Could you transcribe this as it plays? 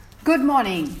Good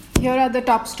morning. Here are the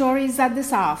top stories at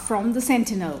this hour from the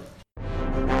Sentinel.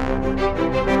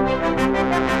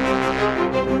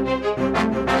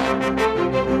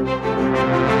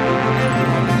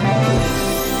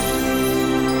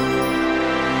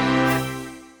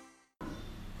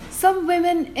 Some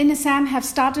women in Assam have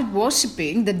started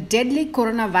worshipping the deadly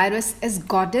coronavirus as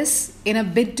goddess in a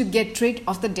bid to get rid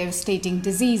of the devastating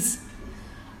disease.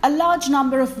 A large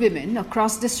number of women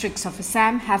across districts of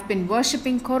Assam have been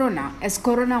worshipping Corona as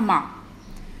Corona Ma.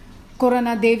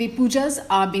 Corona Devi pujas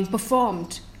are being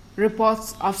performed.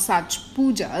 Reports of such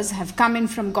pujas have come in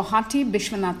from Guwahati,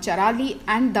 Bishwanath Charali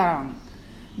and Darang.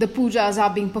 The pujas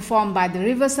are being performed by the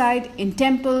riverside, in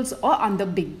temples or under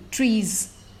big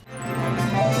trees.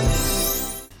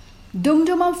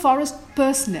 Dumduma forest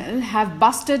personnel have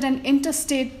busted an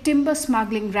interstate timber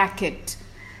smuggling racket.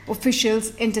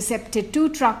 Officials intercepted 2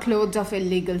 truckloads of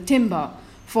illegal timber.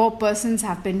 4 persons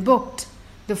have been booked.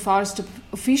 The forest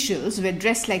officials were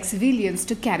dressed like civilians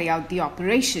to carry out the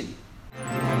operation.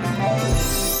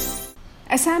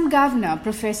 Assam Governor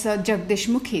Professor Jagdish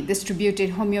Mukhi distributed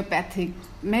homeopathic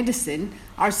medicine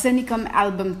Arsenicum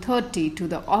album 30 to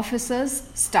the officers,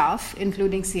 staff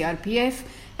including CRPF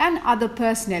and other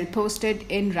personnel posted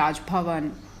in Raj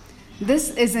Bhavan. This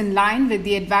is in line with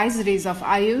the advisories of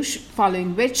Ayush,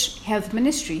 following which Health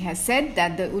Ministry has said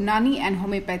that the Unani and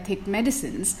homeopathic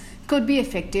medicines could be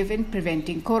effective in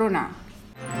preventing corona.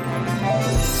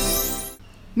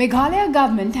 Meghalaya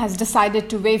government has decided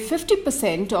to waive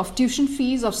 50% of tuition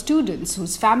fees of students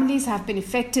whose families have been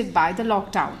affected by the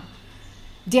lockdown.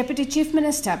 Deputy Chief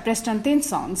Minister Preston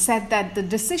Thinson said that the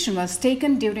decision was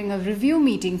taken during a review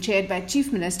meeting chaired by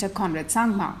Chief Minister Conrad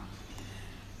Sangma.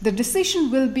 The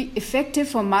decision will be effective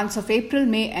for months of April,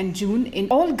 May and June in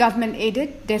all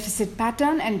government-aided, deficit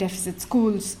pattern and deficit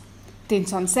schools.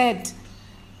 Thinson said,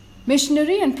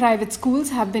 missionary and private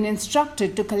schools have been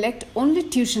instructed to collect only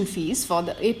tuition fees for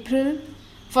the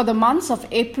months of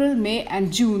April, May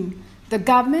and June. The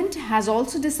government has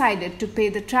also decided to pay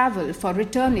the travel for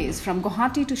returnees from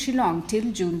Guwahati to Shillong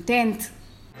till June 10th.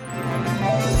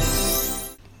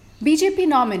 BJP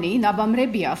nominee Nabam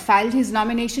Rebia filed his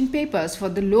nomination papers for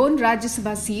the lone Rajya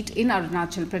Sabha seat in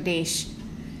Arunachal Pradesh.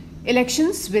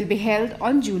 Elections will be held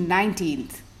on June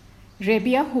 19th.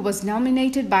 Rebia, who was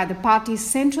nominated by the party's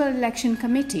Central Election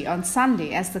Committee on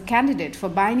Sunday as the candidate for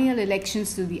biennial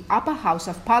elections to the Upper House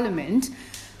of Parliament,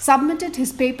 submitted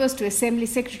his papers to Assembly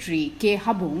Secretary K.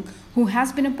 Habung, who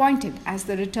has been appointed as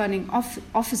the returning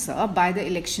officer by the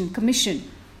Election Commission.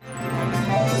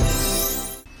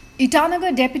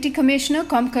 Itanagar Deputy Commissioner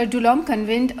Komkar Dulom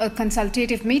convened a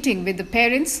consultative meeting with the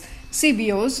parents,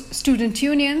 CBOs, student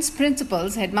unions,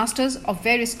 principals, headmasters of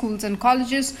various schools and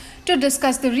colleges to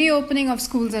discuss the reopening of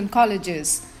schools and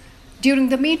colleges. During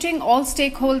the meeting, all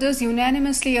stakeholders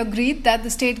unanimously agreed that the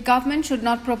state government should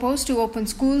not propose to open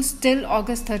schools till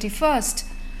August 31st.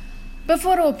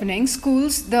 Before opening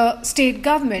schools, the state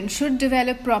government should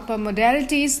develop proper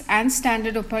modalities and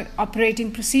standard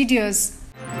operating procedures.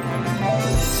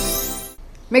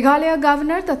 Meghalaya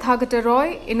Governor Tathagata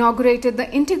Roy inaugurated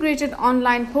the integrated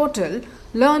online portal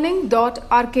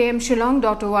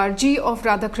learning.rkmshillong.org of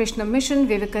Radhakrishna Mission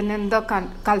Vivekananda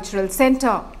Cultural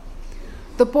Centre.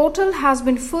 The portal has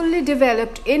been fully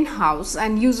developed in-house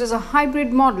and uses a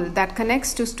hybrid model that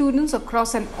connects to students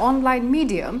across an online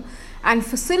medium and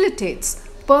facilitates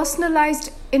personalized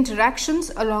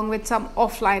interactions along with some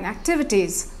offline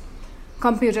activities.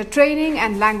 Computer training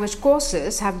and language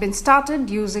courses have been started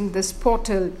using this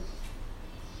portal.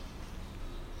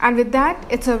 And with that,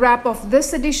 it's a wrap of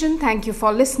this edition. Thank you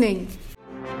for listening.